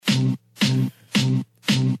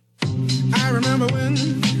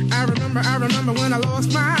remember when I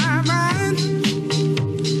lost my mind.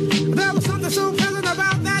 There was something so pleasant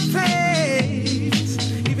about that place.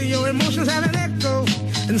 Even your emotions have an echo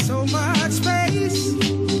in so much space.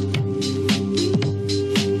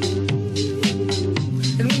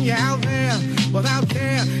 And when you're out there without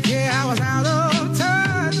care, yeah, I was out of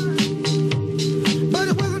touch. But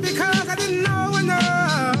it wasn't because I didn't know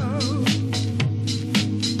enough.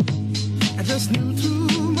 I just knew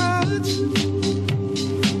too much.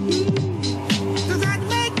 Does that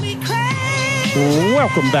make me crazy?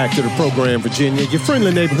 Welcome back to the program, Virginia. Your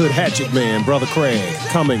friendly neighborhood hatchet man, Brother Craig,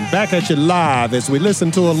 coming back at you live as we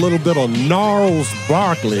listen to a little bit of Gnarls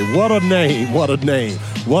Barkley. What a name, what a name,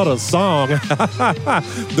 what a song.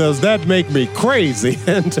 Does that make me crazy?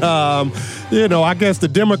 And, I guess the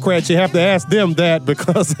Democrats, you have to ask them that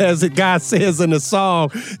because as the guy says in the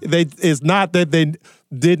song, it's not that they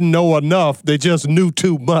didn't know enough. They just knew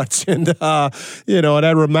too much. And,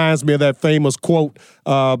 that reminds me of that famous quote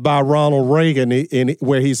by Ronald Reagan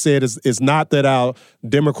where he said, it's not that our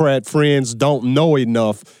Democrat friends don't know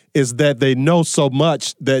enough, is that they know so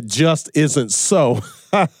much that just isn't so.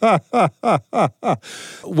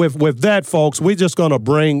 With that, folks, we're just going to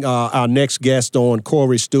bring our next guest on,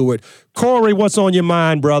 Corey Stewart. Corey, what's on your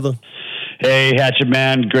mind, brother? Hey, Hatchet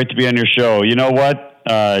Man, great to be on your show. You know what?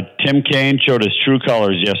 Tim Kaine showed his true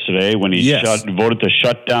colors yesterday when he voted to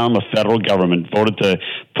shut down the federal government, voted to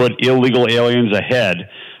put illegal aliens ahead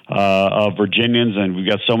of Virginians, and we've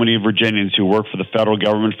got so many Virginians who work for the federal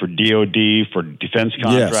government, for DOD, for defense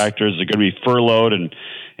contractors. They're going to be furloughed and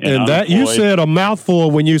that you said a mouthful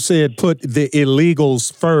when you said put the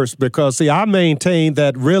illegals first, because, see, I maintain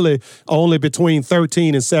that really only between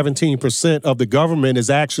 13 and 17% of the government is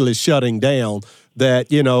actually shutting down. That,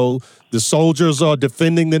 the soldiers are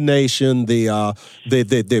defending the nation. The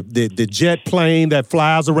jet plane that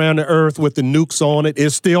flies around the earth with the nukes on it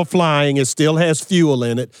is still flying. It still has fuel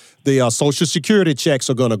in it. The Social Security checks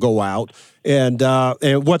are going to go out. And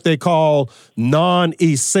what they call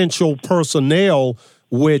non-essential personnel,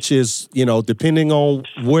 which is, depending on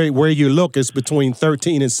where you look, it's between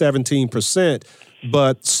 13 and 17%.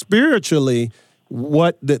 But spiritually,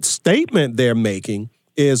 what the statement they're making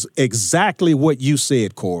is exactly what you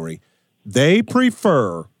said, Corey. They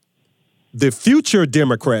prefer the future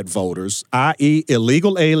Democrat voters, i.e.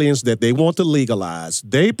 illegal aliens that they want to legalize.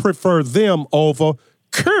 They prefer them over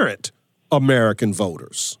current American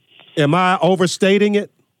voters. Am I overstating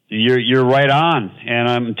it? You're right on, and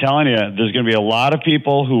I'm telling you, there's going to be a lot of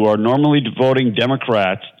people who are normally voting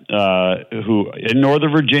Democrats, who in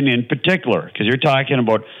Northern Virginia in particular, because you're talking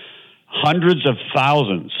about hundreds of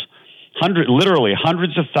thousands, literally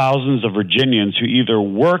hundreds of thousands of Virginians who either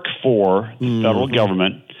work for the federal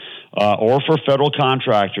government or for federal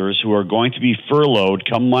contractors who are going to be furloughed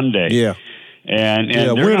come Monday. Yeah, and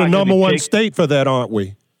we're the number one state for that, aren't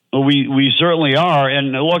we? We certainly are,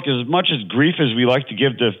 and look, as much as grief as we like to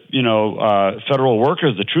give to federal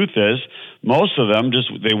workers, the truth is most of them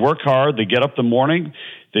they work hard, they get up in the morning,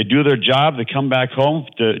 they do their job, they come back home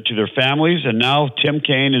to their families, and now Tim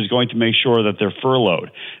Kaine is going to make sure that they're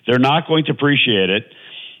furloughed. They're not going to appreciate it,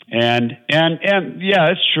 and yeah,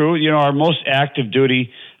 it's true. Our most active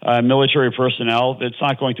duty military personnel, it's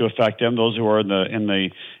not going to affect them. Those who are in the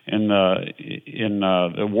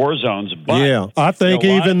war zones. But, yeah, I think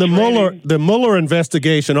even the Mueller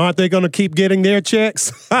investigation, aren't they going to keep getting their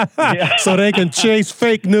checks so they can chase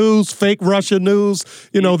fake news, fake Russia news?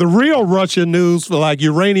 The real Russia news for like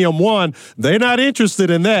Uranium One, they're not interested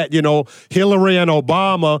in that. Hillary and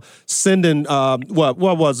Obama sending what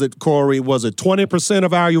was it, Corey? Was it 20%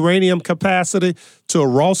 of our uranium capacity to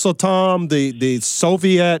Rosatom, the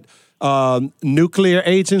Soviet nuclear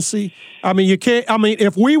agency? I mean,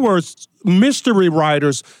 if we were mystery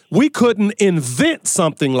writers, we couldn't invent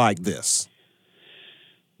something like this.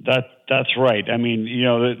 That's right. I mean,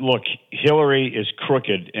 look, Hillary is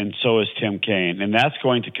crooked, and so is Tim Kaine, and that's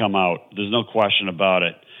going to come out. There's no question about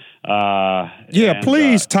it.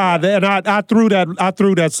 Please tie that. And I threw that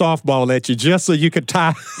softball at you just so you could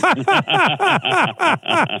tie.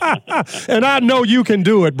 And I know you can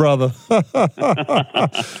do it, brother.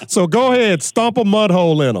 So go ahead, stomp a mud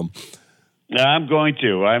hole in them. I'm going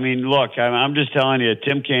to. I mean, look, I'm just telling you,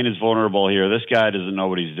 Tim Kaine is vulnerable here. This guy doesn't know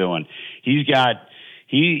what he's doing. He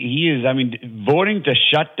is, voting to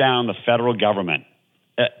shut down the federal government,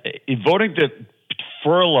 voting to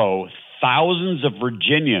furlough thousands of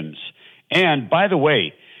Virginians. And by the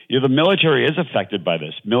way, the military is affected by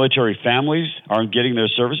this. Military families aren't getting their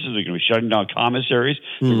services. They're going to be shutting down commissaries.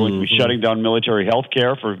 They're going to be shutting down military health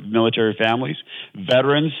care for military families.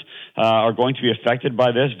 Veterans are going to be affected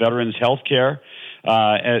by this, veterans health care.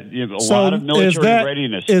 lot of military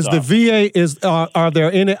readiness is stuff. The VA are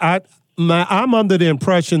there any? I'm under the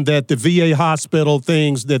impression that the VA hospital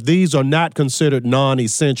things, that these are not considered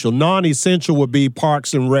non-essential. Non-essential would be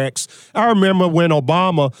parks and recs. I remember when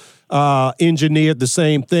Obama engineered the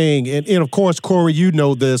same thing. And of course, Corey, you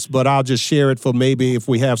know this, but I'll just share it for maybe if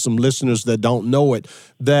we have some listeners that don't know it,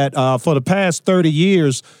 that for the past 30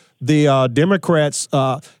 years, the Democrats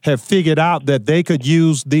have figured out that they could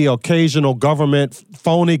use the occasional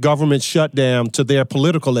phony government shutdown to their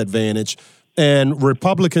political advantage. And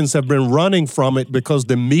Republicans have been running from it because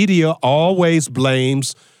the media always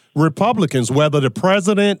blames Republicans, whether the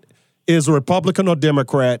president is a Republican or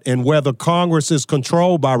Democrat, and whether Congress is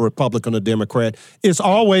controlled by Republican or Democrat. It's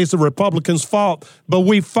always the Republicans' fault. But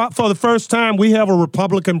for the first time, we have a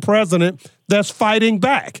Republican president that's fighting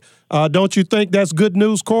back. Don't you think that's good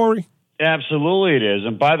news, Corey? Absolutely it is.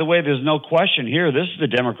 And by the way, there's no question here. This is the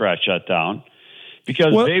Democrat shutdown.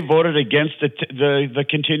 Because they voted against the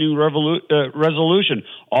continuing resolution.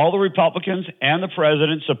 All the Republicans and the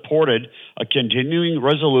president supported a continuing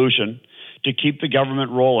resolution to keep the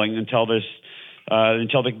government rolling until they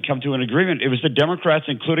can come to an agreement. It was the Democrats,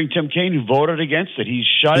 including Tim Kaine, who voted against it. He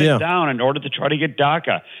shut it down in order to try to get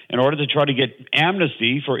DACA, in order to try to get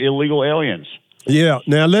amnesty for illegal aliens. Yeah.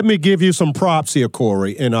 Now, let me give you some props here,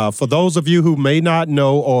 Corey. And for those of you who may not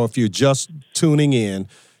know, or if you're just tuning in,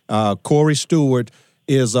 Corey Stewart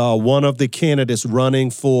is one of the candidates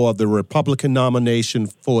running for the Republican nomination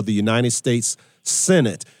for the United States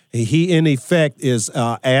Senate. He, in effect, is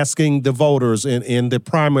asking the voters in the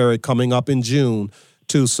primary coming up in June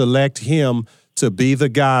to select him to be the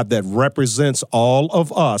guy that represents all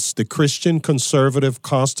of us, the Christian, conservative,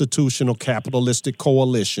 constitutional, capitalistic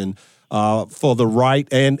coalition, for the right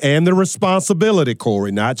and the responsibility,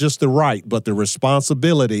 Corey, not just the right, but the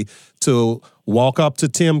responsibility to walk up to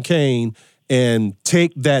Tim Kaine and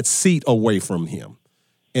take that seat away from him.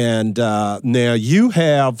 And now you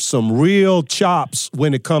have some real chops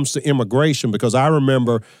when it comes to immigration, because I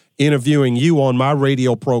remember interviewing you on my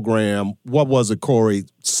radio program, what was it, Corey,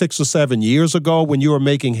 6 or 7 years ago when you were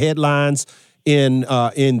making headlines in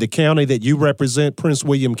the county that you represent, Prince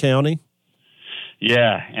William County?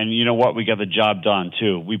 Yeah, and you know what? We got the job done,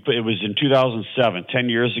 too. It was in 2007, 10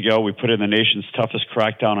 years ago, we put in the nation's toughest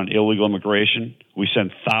crackdown on illegal immigration. We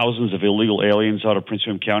sent thousands of illegal aliens out of Prince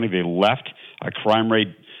William County. They left. Our crime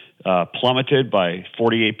rate plummeted by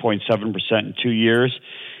 48.7% in 2 years.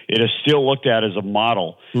 It is still looked at as a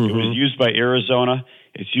model. Mm-hmm. It was used by Arizona.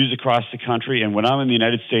 It's used across the country. And when I'm in the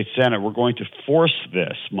United States Senate, we're going to force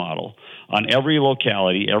this model on every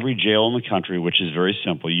locality, every jail in the country, which is very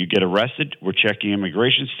simple. You get arrested, we're checking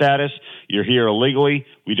immigration status. You're here illegally,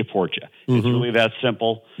 we deport you. Mm-hmm. It's really that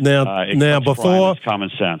simple. It's common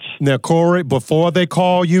sense. Now, Corey, before they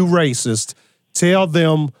call you racist, tell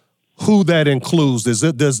them who that includes.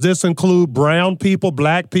 Does this include brown people,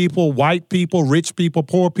 black people, white people, rich people,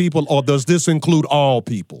 poor people, or does this include all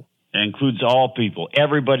people? It includes all people.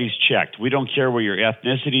 Everybody's checked. We don't care what your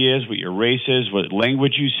ethnicity is, what your race is, what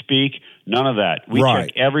language you speak, none of that. We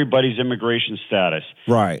check everybody's immigration status.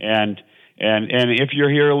 Right. And if you're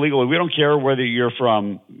here illegally, we don't care whether you're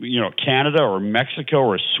from, Canada or Mexico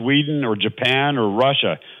or Sweden or Japan or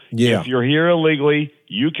Russia. Yeah. If you're here illegally,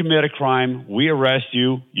 you commit a crime, we arrest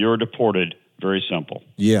you, you're deported. Very simple.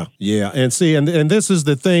 Yeah. And see, and this is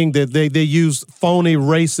the thing that they use phony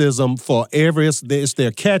racism for it's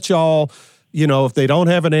their catch-all. If they don't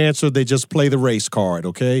have an answer, they just play the race card,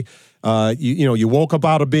 okay? You woke up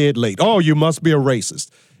out of bed late. Oh, you must be a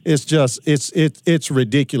racist. It's just, it's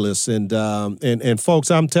ridiculous. And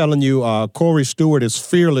folks, I'm telling you, Corey Stewart is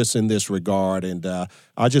fearless in this regard. And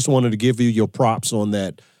I just wanted to give you your props on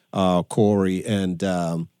that, Corey. And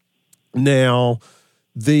now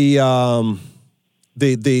the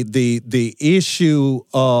issue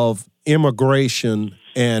of immigration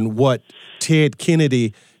and what Ted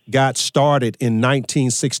Kennedy got started in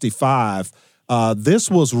 1965, this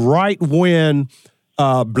was right when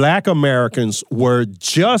Black Americans were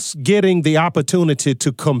just getting the opportunity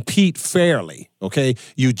to compete fairly, okay?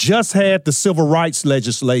 You just had the civil rights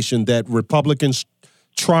legislation that Republicans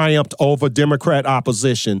triumphed over Democrat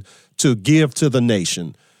opposition to give to the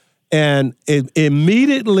nation. And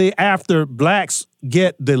immediately after blacks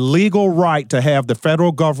get the legal right to have the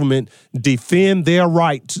federal government defend their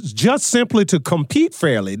right just simply to compete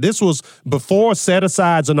fairly. This was before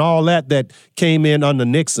set-asides and all that came in under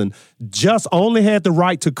Nixon. Just only had the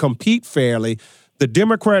right to compete fairly. the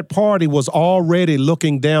Democrat Party was already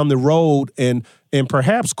looking down the road, and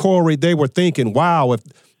perhaps, Corey, they were thinking, wow,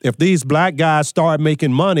 if these black guys start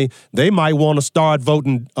making money, they might want to start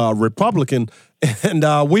voting Republican,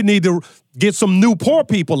 and we need to get some new poor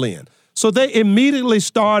people in. So they immediately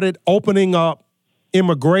started opening up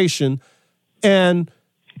immigration. And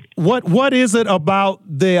what is it about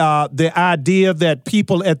the idea that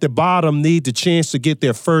people at the bottom need the chance to get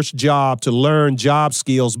their first job, to learn job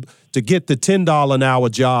skills, to get the $10 an hour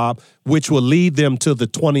job, which will lead them to the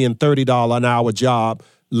 $20 and $30 an hour job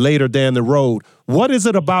later down the road? What is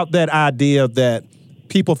it about that idea that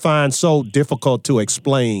people find so difficult to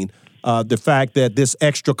explain, the fact that this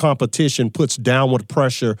extra competition puts downward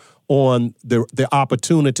pressure on the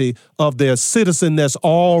opportunity of their citizen that's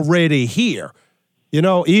already here?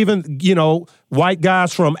 Even, white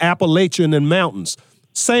guys from Appalachian and mountains,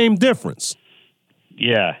 same difference.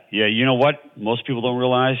 Yeah. You know what? Most people don't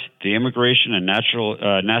realize the Immigration and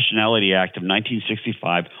Nationality Act of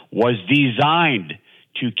 1965 was designed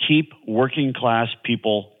to keep working class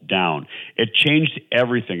people down. It changed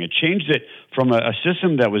everything. It changed it from a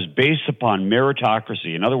system that was based upon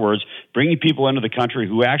meritocracy. In other words, bringing people into the country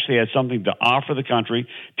who actually had something to offer the country,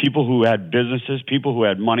 people who had businesses, people who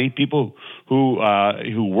had money, people who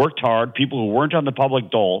worked hard, people who weren't on the public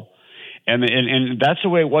dole. And that's the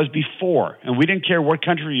way it was before. And we didn't care what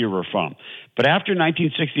country you were from. But after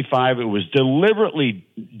 1965, it was deliberately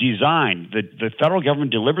designed. The federal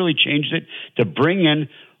government deliberately changed it to bring in,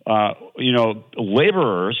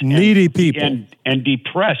 laborers, needy people, and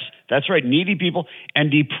depress. That's right, needy people,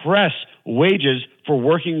 and depress wages for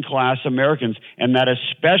working class Americans, and that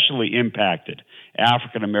especially impacted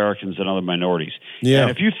African Americans and other minorities. Yeah.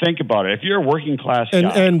 And if you think about it, if you're a working class guy,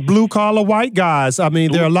 and blue collar white guys, I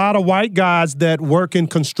mean, there are a lot of white guys that work in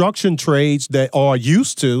construction trades that are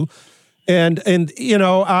used to. And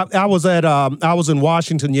I was in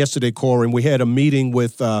Washington yesterday, Corey, and we had a meeting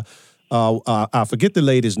with I forget the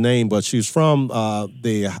lady's name, but she's from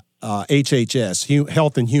the HHS,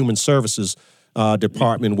 Health and Human Services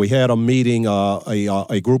Department. We had a meeting,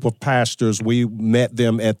 a group of pastors. We met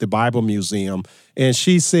them at the Bible Museum, and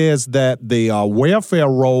she says that the welfare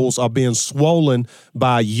rolls are being swollen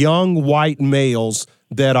by young white males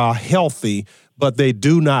that are healthy, but they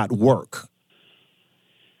do not work.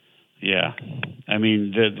 Yeah, I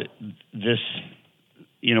mean,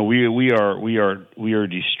 we are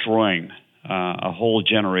destroying a whole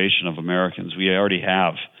generation of Americans. We already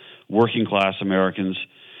have working class Americans,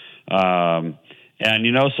 and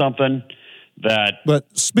you know something that.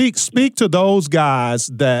 But speak to those guys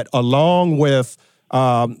that, along with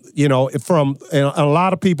from a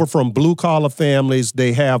lot of people from blue collar families,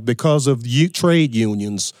 they have, because of trade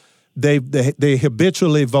unions, they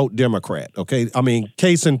habitually vote Democrat, okay? I mean,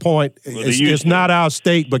 case in point, it's not our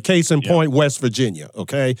state, but case in point, West Virginia,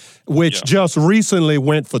 okay? Which just recently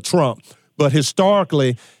went for Trump, but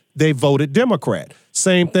historically, they voted Democrat.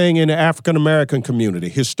 Same thing in the African-American community,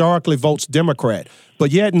 historically votes Democrat.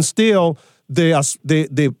 But yet and still,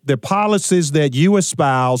 the policies that you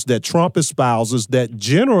espouse, that Trump espouses, that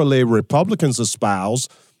generally Republicans espouse,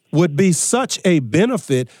 would be such a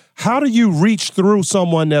benefit. How do you reach through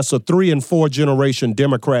someone that's a 3- and 4-generation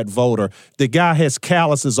Democrat voter? The guy has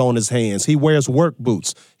calluses on his hands. He wears work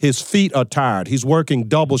boots. His feet are tired. He's working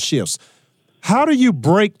double shifts. How do you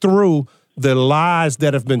break through the lies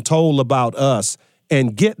that have been told about us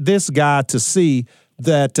and get this guy to see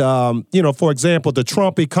that, for example, the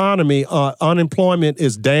Trump economy, unemployment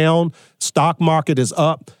is down, stock market is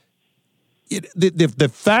up.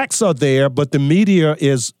 The facts are there, but the media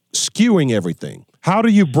is skewing everything. How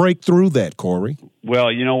do you break through that, Corey?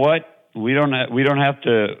 Well, you know what? We don't have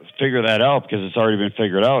to figure that out because it's already been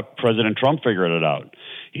figured out. President Trump figured it out.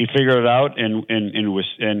 He figured it out in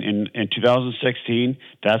 2016.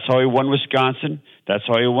 That's how he won Wisconsin. That's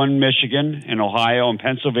how he won Michigan and Ohio and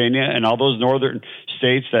Pennsylvania and all those northern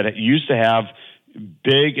states that used to have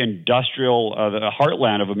big industrial, the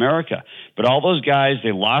heartland of America. But all those guys,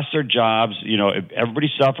 they lost their jobs.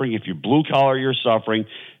 Everybody's suffering. If you're blue collar, you're suffering.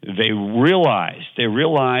 They realized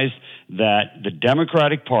that the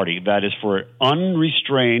Democratic Party, that is for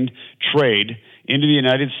unrestrained trade into the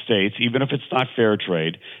United States, even if it's not fair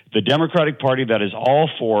trade, the Democratic Party that is all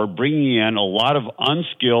for bringing in a lot of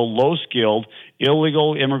unskilled, low-skilled,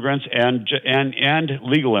 illegal immigrants and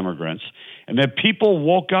legal immigrants, and that people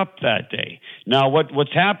woke up that day. Now,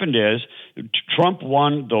 what's happened is Trump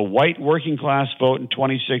won the white working class vote in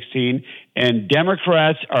 2016, and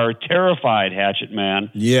Democrats are terrified, Hatchet Man,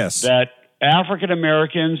 that African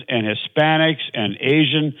Americans and Hispanics and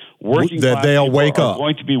Asian working class they'll people wake are up.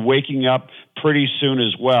 going to be waking up pretty soon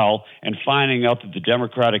as well and finding out that the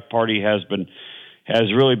Democratic Party has been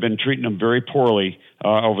has really been treating them very poorly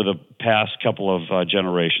over the past couple of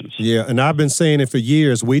generations. Yeah, and I've been saying it for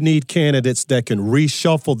years. We need candidates that can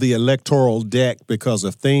reshuffle the electoral deck, because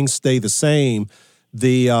if things stay the same,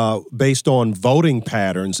 based on voting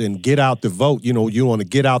patterns, and get out the vote, you want to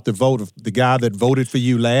get out the vote of the guy that voted for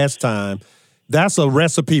you last time. That's a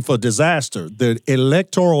recipe for disaster. The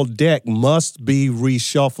electoral deck must be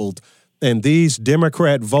reshuffled, and these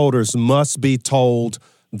Democrat voters must be told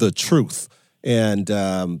the truth. And,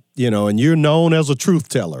 and you're known as a truth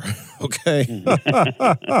teller, okay?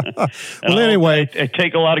 Well, anyway. I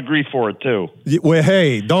take a lot of grief for it, too. Well,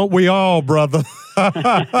 hey, don't we all, brother?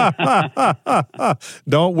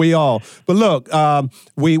 Don't we all? But look, I'm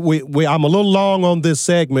a little long on this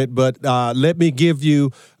segment, but let me give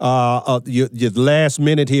you your last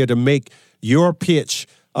minute here to make your pitch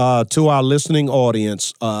to our listening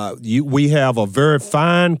audience. We have a very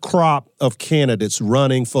fine crop of candidates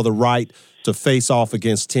running for the right to face off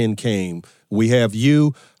against Tim Kaine. We have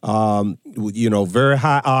you, very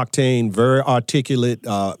high octane, very articulate,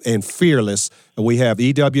 and fearless. And we have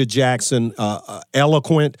E.W. Jackson,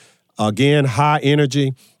 eloquent, again, high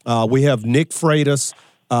energy. We have Nick Freitas,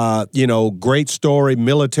 great story,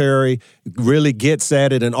 military, really gets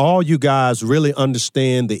at it. And all you guys really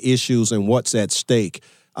understand the issues and what's at stake.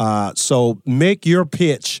 So make your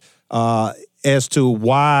pitch as to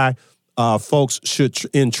why folks should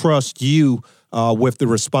entrust you with the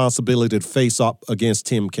responsibility to face up against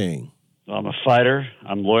Tim Kaine. I'm a fighter.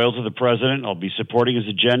 I'm loyal to the president. I'll be supporting his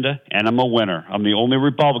agenda, and I'm a winner. I'm the only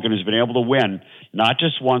Republican who's been able to win, not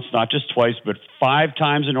just once, not just twice, but 5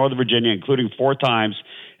 times in Northern Virginia, including 4 times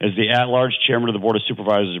as the at-large chairman of the Board of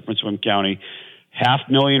Supervisors of Prince William County.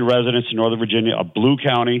 500,000 residents in Northern Virginia, a blue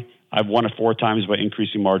county. I've won it 4 times by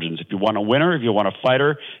increasing margins. If you want a winner, if you want a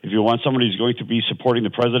fighter, if you want someone who's going to be supporting the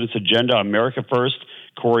president's agenda, America First,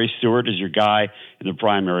 Corey Stewart is your guy in the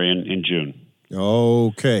primary in June.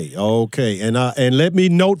 Okay. And let me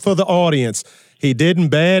note for the audience, he didn't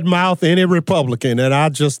badmouth any Republican, and I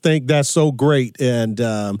just think that's so great. And,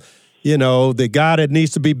 the guy that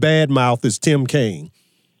needs to be badmouthed is Tim Kaine.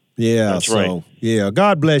 Yeah, that's right. Yeah,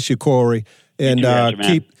 God bless you, Corey. And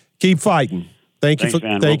keep fighting. Thank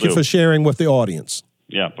you for sharing with the audience.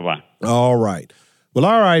 Yeah, bye-bye. All right. Well,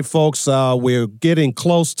 all right, folks. We're getting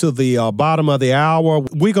close to the bottom of the hour.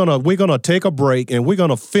 We're gonna take a break, and we're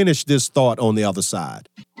gonna finish this thought on the other side.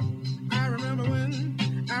 I remember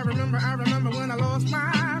when I lost my